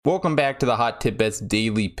Welcome back to the Hot Tip Bets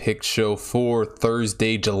Daily Pick Show for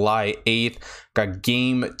Thursday, July 8th. Got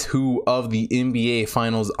game 2 of the NBA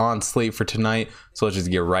Finals on slate for tonight, so let's just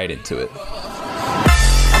get right into it.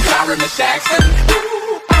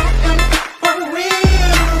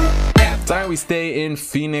 Tonight we stay in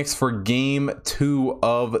Phoenix for game 2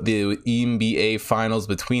 of the NBA Finals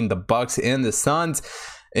between the Bucks and the Suns.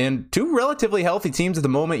 And two relatively healthy teams at the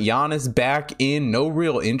moment. Giannis back in, no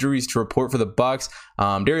real injuries to report for the Bucks.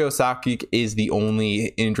 Dario Saric is the only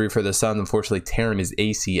injury for the Suns, unfortunately tearing his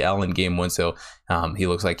ACL in game 1, so he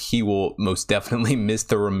looks like he will most definitely miss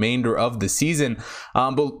the remainder of the season.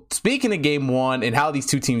 But speaking of game 1 and how these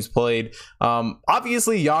two teams played,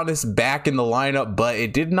 obviously Giannis back in the lineup, but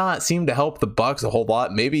it did not seem to help the Bucks a whole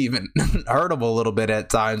lot, maybe even hurt them a little bit at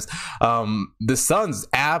times. The Suns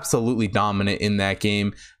absolutely dominant in that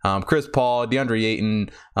game. Chris Paul, DeAndre Ayton,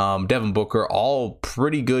 Devin Booker, all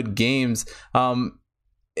pretty good games.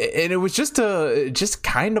 And it was just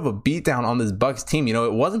kind of a beatdown on this Bucks team. You know,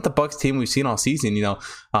 it wasn't the Bucks team we've seen all season. You know,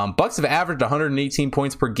 Bucks have averaged 118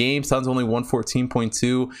 points per game. Suns only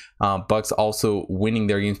 114.2. Bucks also winning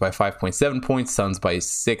their games by 5.7 points. Suns by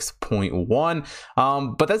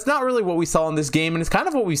 6.1. But that's not really what we saw in this game. And it's kind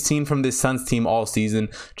of what we've seen from this Suns team all season.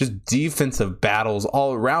 Just defensive battles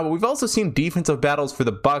all around. But we've also seen defensive battles for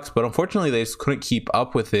the Bucks. But unfortunately, they just couldn't keep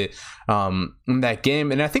up with it in that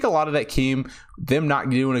game. And I think a lot of that came them not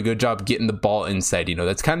doing a good job getting the ball inside. You know,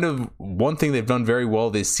 that's kind of one thing they've done very well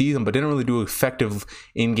this season, but didn't really do effective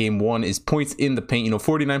in game 1 is points in the paint. You know,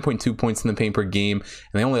 49.2 points in the paint per game,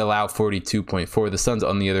 and they only allow 42.4. The Suns,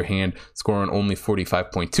 on the other hand, scoring only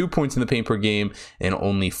 45.2 points in the paint per game and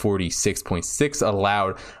only 46.6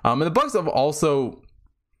 allowed. And the Bucks have also...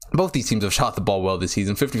 Both these teams have shot the ball well this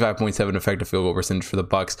season. 55.7 effective field goal percentage for the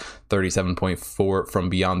Bucks, 37.4 from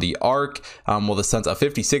beyond the arc. While the Suns a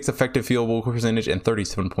 56 effective field goal percentage and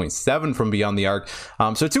 37.7 from beyond the arc.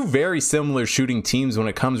 So two very similar shooting teams when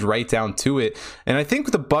it comes right down to it. And I think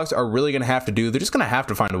what the Bucks are really going to have to do, they're just going to have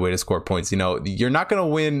to find a way to score points. You know, you're not going to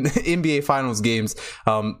win NBA Finals games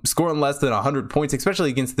scoring less than 100 points, especially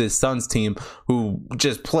against this Suns team who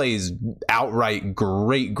just plays outright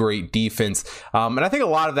great defense. And I think a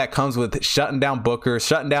lot of that comes with shutting down Booker,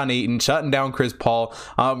 shutting down Ayton, shutting down Chris Paul.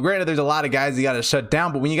 Granted, there's a lot of guys you got to shut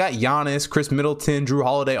down, but when you got Giannis, Chris Middleton, Drew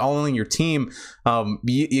Holiday all on your team,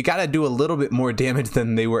 you got to do a little bit more damage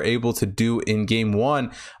than they were able to do in game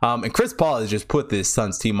 1. And Chris Paul has just put this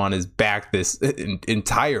Suns team on his back this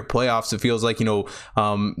entire playoffs. It feels like, you know,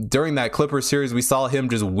 during that Clippers series, we saw him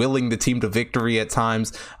just willing the team to victory at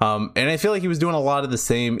times. And I feel like he was doing a lot of the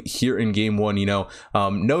same here in game 1, you know,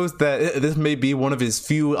 knows that this may be one of his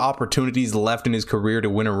few opportunities left in his career to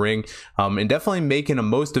win a ring, and definitely making the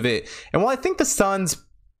most of it. And while I think the Suns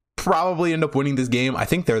probably end up winning this game, I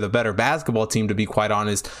think they're the better basketball team, to be quite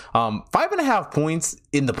honest. 5.5 points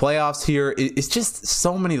in the playoffs here, it's just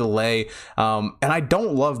so many to lay. And I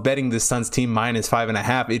don't love betting this Suns team minus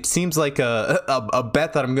 5.5. It seems like a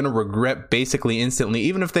bet that I'm going to regret basically instantly.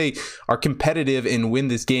 Even if they are competitive and win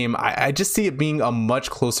this game, I just see it being a much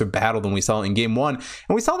closer battle than we saw in game 1.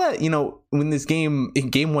 And we saw that, you know, when this game in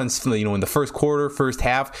game 1, you know, in the first quarter, first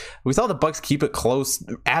half, we saw the Bucks keep it close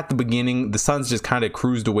at the beginning. The Suns just kind of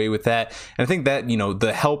cruised away with that. And I think that, you know,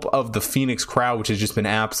 the help of the Phoenix crowd, which has just been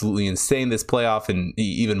absolutely insane this playoff and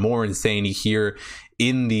even more insane here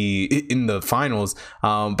in the finals.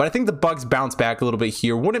 But I think the Bucks bounce back a little bit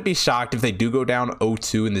here. Wouldn't be shocked if they do go down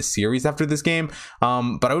 0-2 in this series after this game.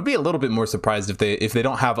 But I would be a little bit more surprised if they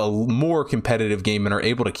don't have a more competitive game and are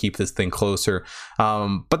able to keep this thing closer.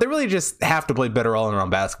 But they really just have to play better all around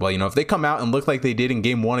basketball. You know, if they come out and look like they did in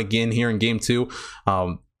game 1 again here in game 2,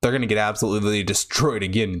 they're going to get absolutely destroyed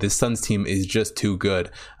again. This Suns team is just too good.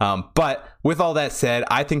 But with all that said,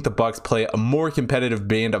 I think the Bucks play a more competitive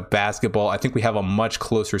brand of basketball. I think we have a much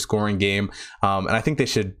closer scoring game. And I think they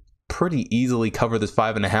should pretty easily cover this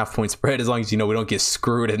 5.5 point spread, as long as, you know, we don't get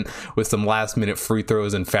screwed in with some last minute free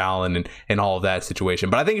throws and fouling and all of that situation.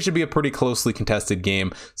 But I think it should be a pretty closely contested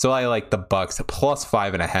game. So I like the Bucks plus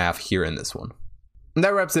 5.5 here in this one. And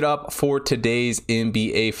that wraps it up for today's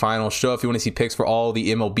NBA Finals show. If you want to see picks for all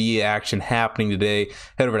the MLB action happening today,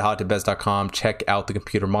 head over to hottipbets.com. Check out the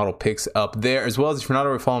computer model picks up there, as well as if you're not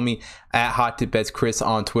already following me at hottipbetschris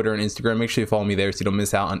on Twitter and Instagram, make sure you follow me there so you don't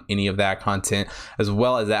miss out on any of that content, as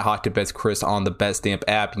well as at hottipbetschris on the BetStamp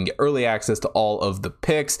app. You can get early access to all of the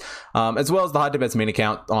picks, as well as the Hot Tip Bets main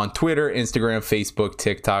account on Twitter, Instagram, Facebook,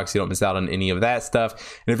 TikTok, so you don't miss out on any of that stuff.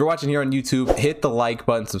 And if you're watching here on YouTube, hit the like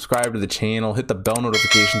button, subscribe to the channel, hit the bell bell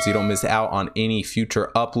notification so you don't miss out on any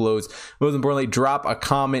future uploads. Most importantly, drop a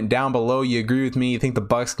comment down below. You agree with me? You think the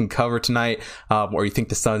Bucks can cover tonight, or you think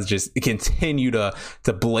the Suns just continue to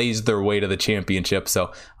blaze their way to the championship?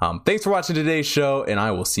 So thanks for watching today's show, and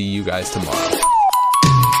I will see you guys tomorrow.